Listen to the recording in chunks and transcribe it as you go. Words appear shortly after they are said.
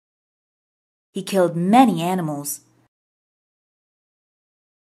He killed many animals.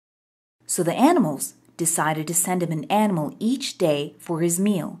 So the animals decided to send him an animal each day for his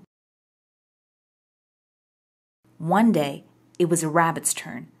meal. One day, it was a rabbit's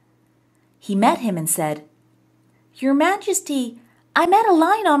turn. He met him and said, "Your Majesty, I met a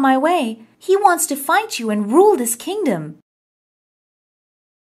lion on my way. He wants to fight you and rule this kingdom."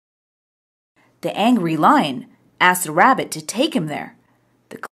 The angry lion asked the rabbit to take him there.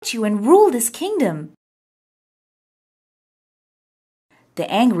 "Fight you and rule this kingdom." The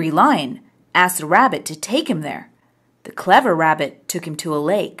angry lion asked the rabbit to take him there. The clever rabbit took him to a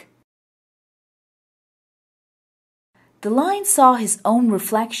lake. The lion saw his own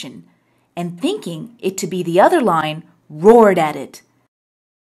reflection, and thinking it to be the other lion, roared at it.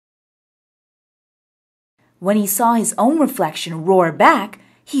 When he saw his own reflection roar back,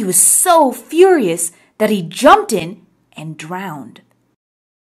 he was so furious that he jumped in and drowned.